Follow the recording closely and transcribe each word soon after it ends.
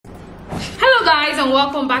guys, and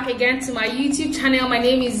welcome back again to my YouTube channel. My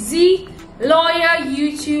name is Z, lawyer,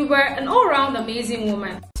 YouTuber, and all-around amazing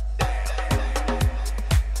woman.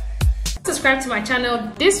 Subscribe to my channel.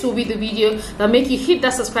 This will be the video that make you hit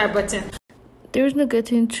that subscribe button. There is no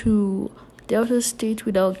getting to Delta State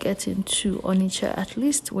without getting to Onitsha, at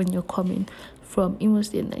least when you're coming from Imo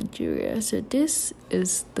State, Nigeria. So this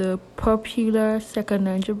is the popular second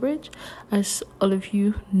Niger Bridge, as all of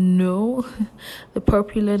you know. The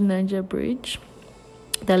popular Niger Bridge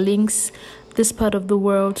that links this part of the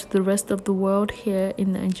world to the rest of the world here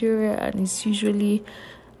in Nigeria, and is usually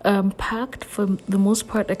packed for the most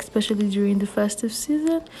part, especially during the festive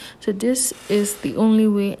season. So this is the only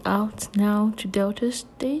way out now to Delta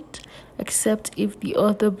State, except if the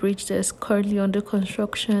other bridge that is currently under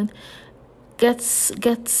construction gets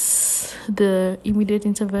the immediate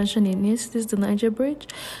intervention it needs. This is the Niger Bridge.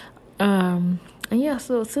 And yeah,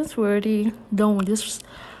 so since we're already done with this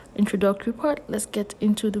introductory part, let's get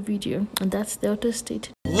into the video, and that's Delta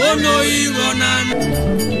State.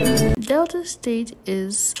 Delta State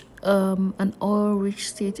is an oil-rich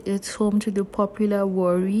state. It's home to the popular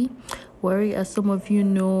Owerri. Owerri, as some of you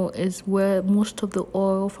know, is where most of the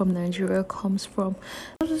oil from Nigeria comes from.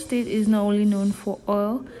 Delta State is not only known for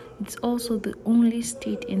oil, it's also the only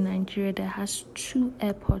state in Nigeria that has two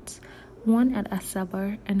airports, one at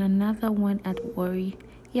Asaba and another one at Owerri.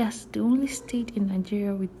 Yes, the only state in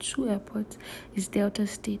Nigeria with two airports is Delta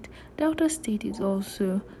State. Delta State is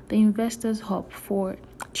also the investors' hub for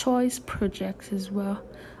choice projects as well.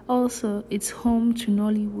 Also, it's home to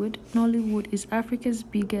Nollywood. Nollywood is Africa's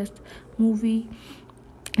biggest movie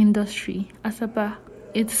industry. Asaba,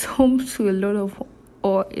 it's home to a lot of,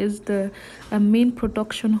 or is the main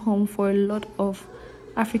production home for a lot of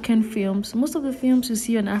African films. Most of the films you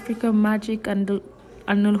see on Africa Magic and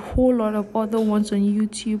a whole lot of other ones on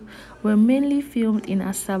YouTube were mainly filmed in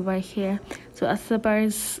Asaba here. So Asaba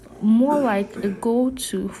is more like a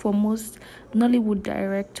go-to for most Nollywood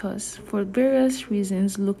directors for various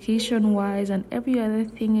reasons, location-wise and every other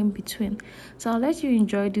thing in between. So I'll let you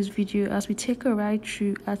enjoy this video as we take a ride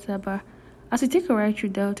through Asaba, as we take a ride through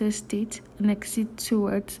Delta State and exit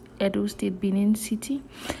towards Edo State, Benin City.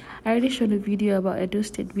 I already showed a video about Edo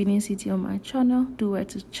State, Benin City on my channel. Do well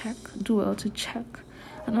to check.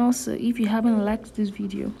 And also, if you haven't liked this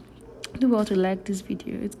video, do well to like this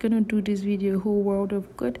video. It's gonna do this video a whole world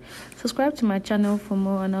of good. Subscribe to my channel for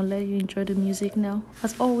more, and I'll let you enjoy the music now.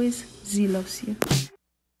 As always, Z loves you.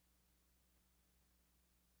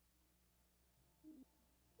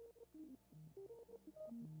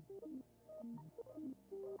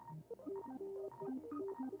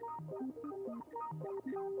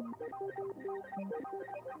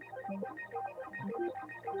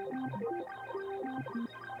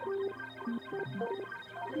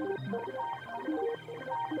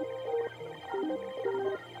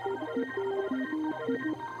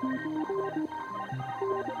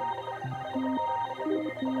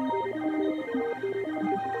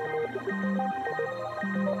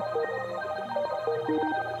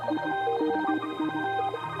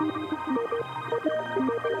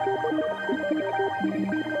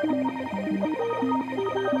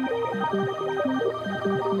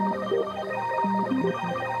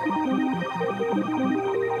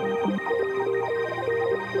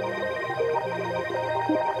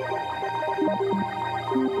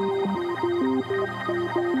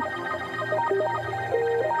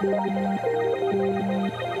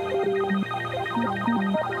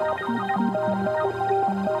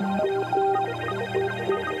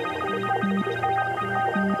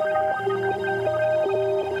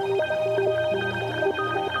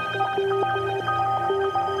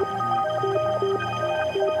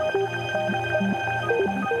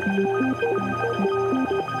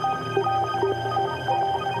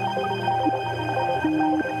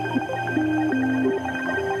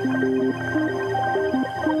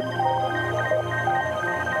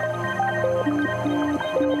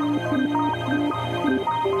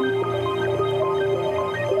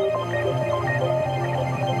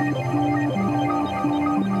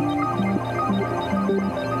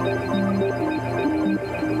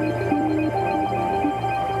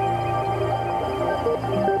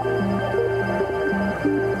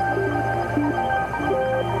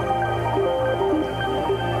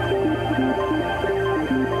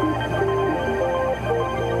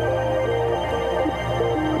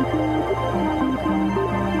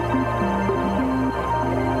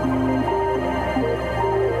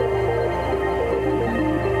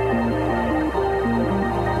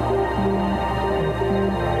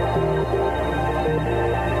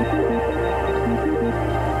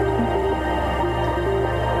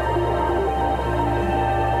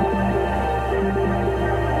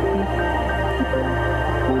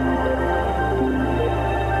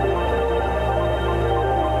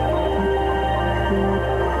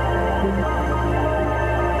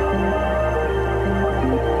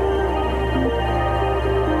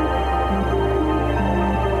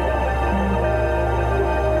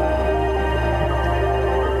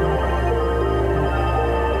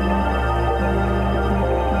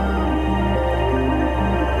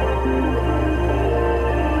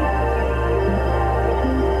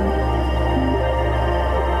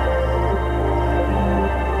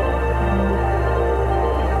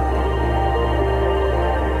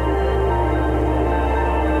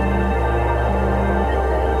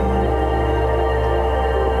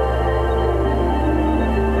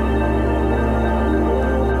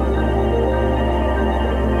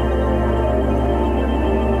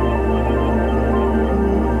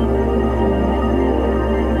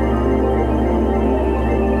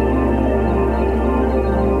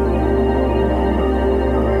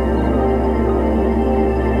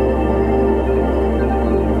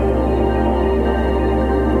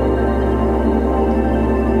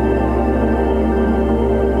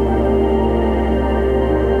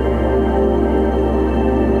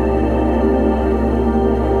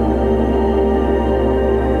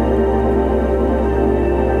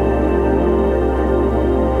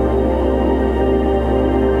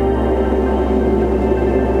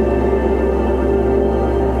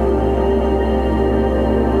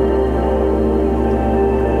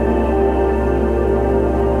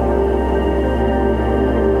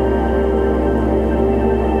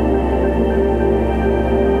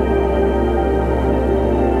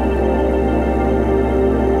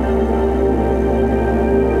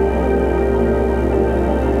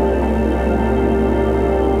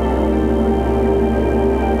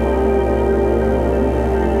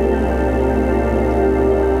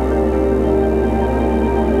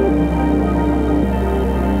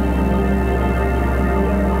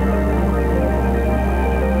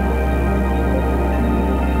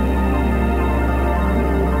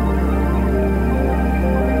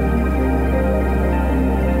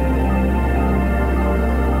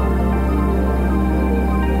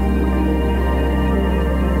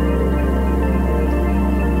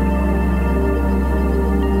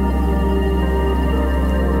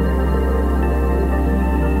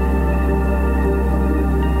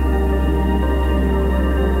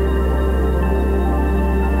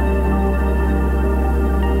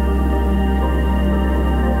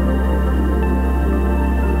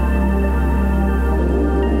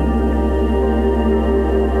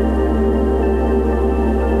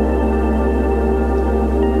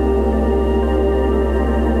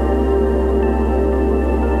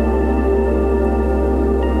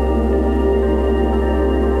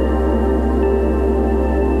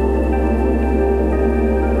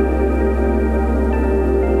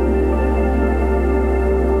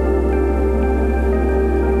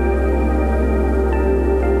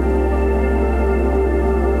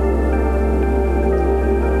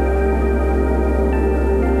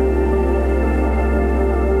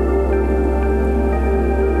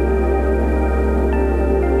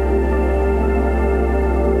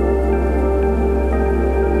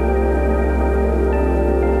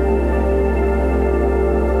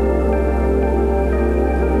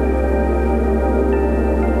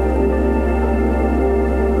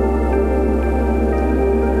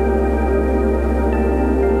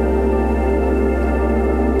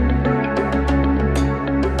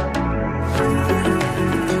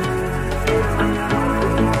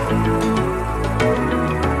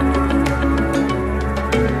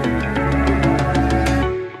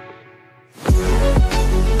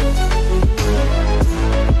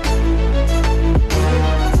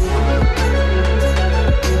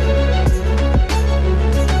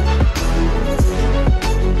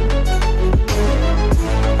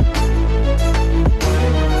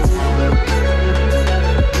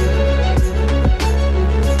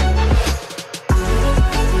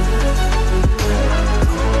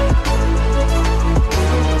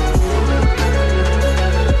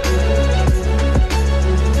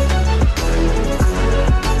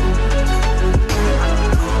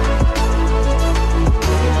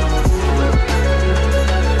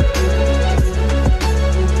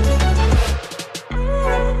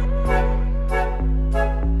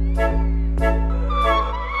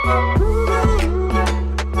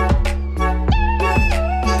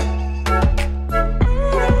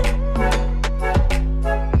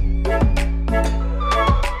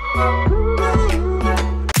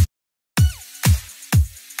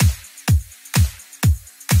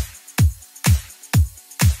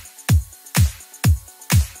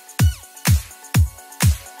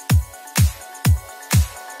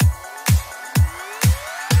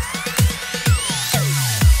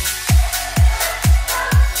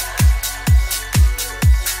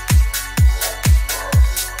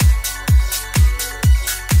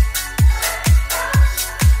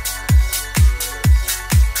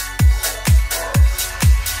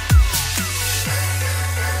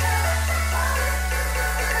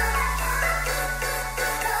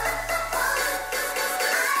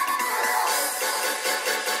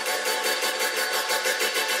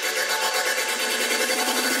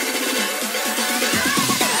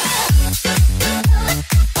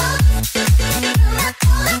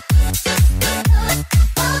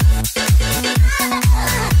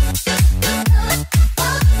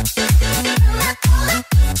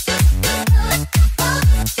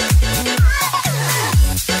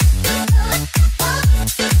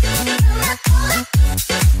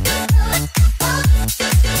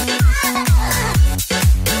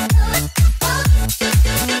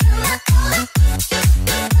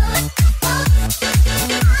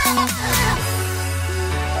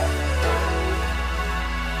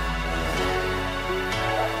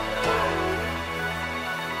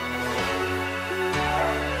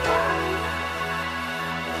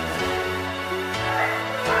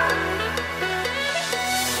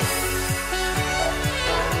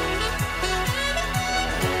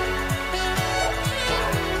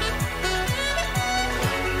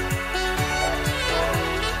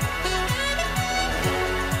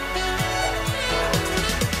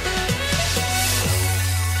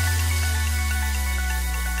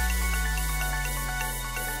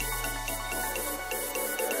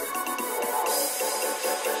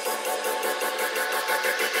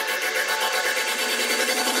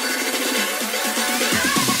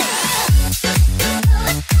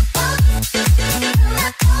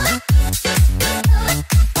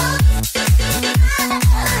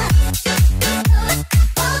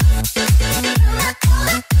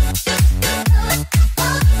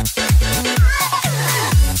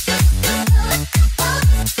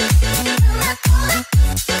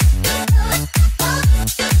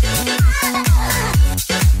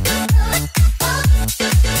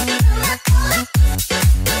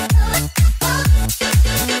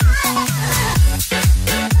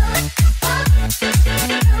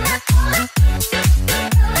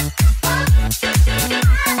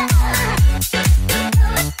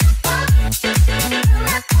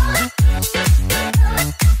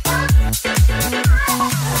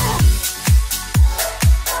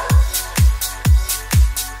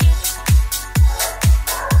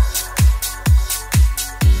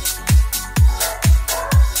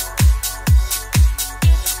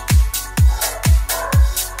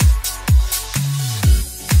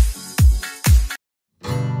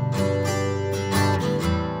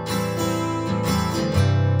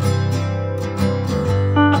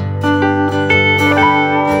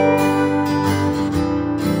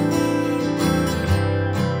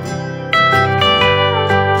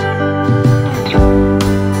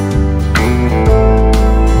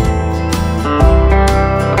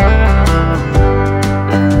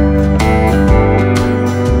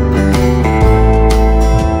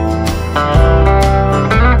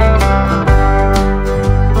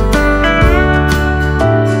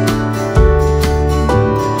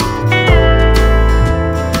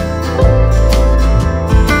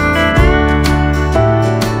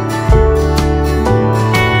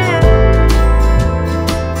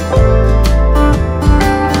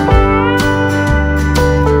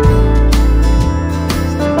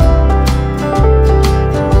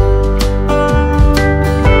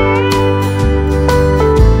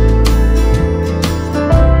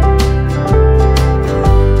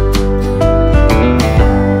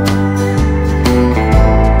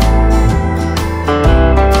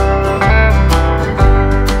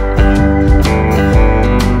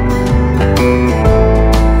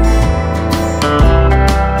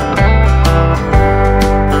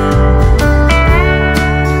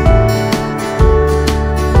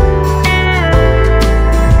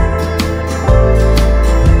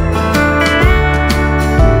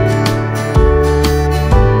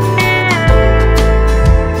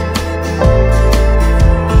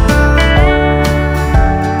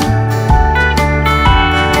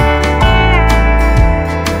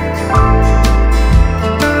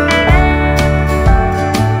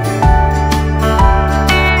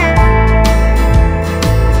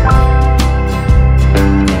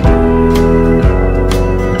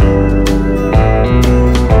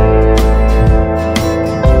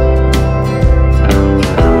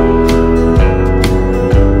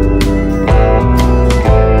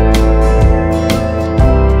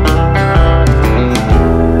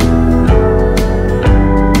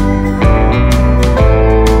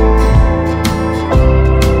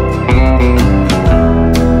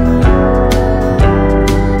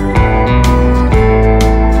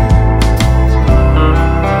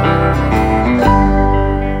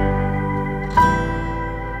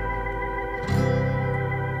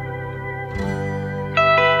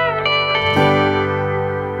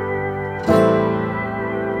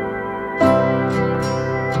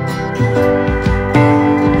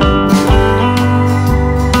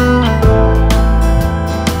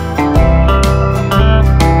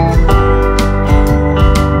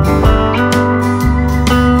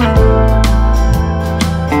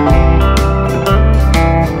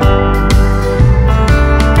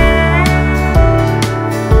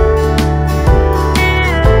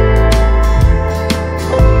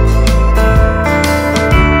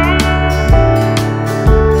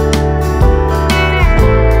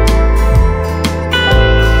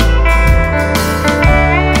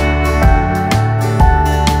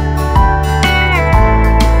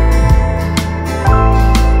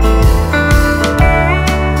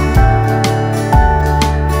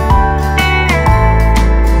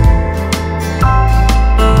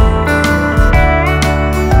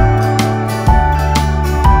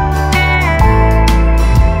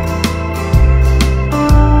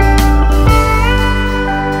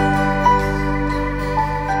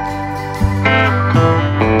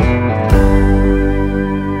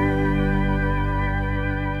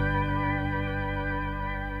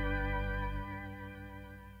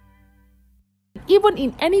 even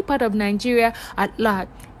in any part of Nigeria at large.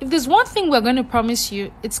 If there's one thing we're going to promise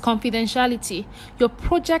you, it's confidentiality. Your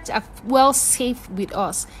projects are well safe with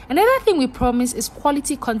us. Another thing we promise is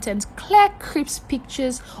quality content, clear, crisp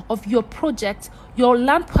pictures of your project, your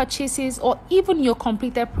land purchases, or even your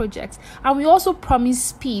completed projects. And we also promise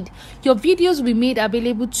speed. Your videos will be made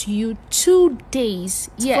available to you 2 days,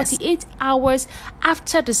 yes, 48 hours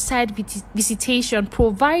after the site visitation,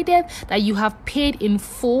 provided that you have paid in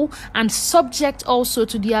full and subject also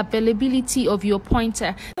to the availability of your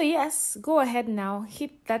pointer. So yes, go ahead now,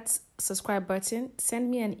 hit that subscribe button, send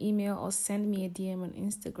me an email or send me a DM on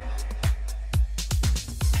Instagram.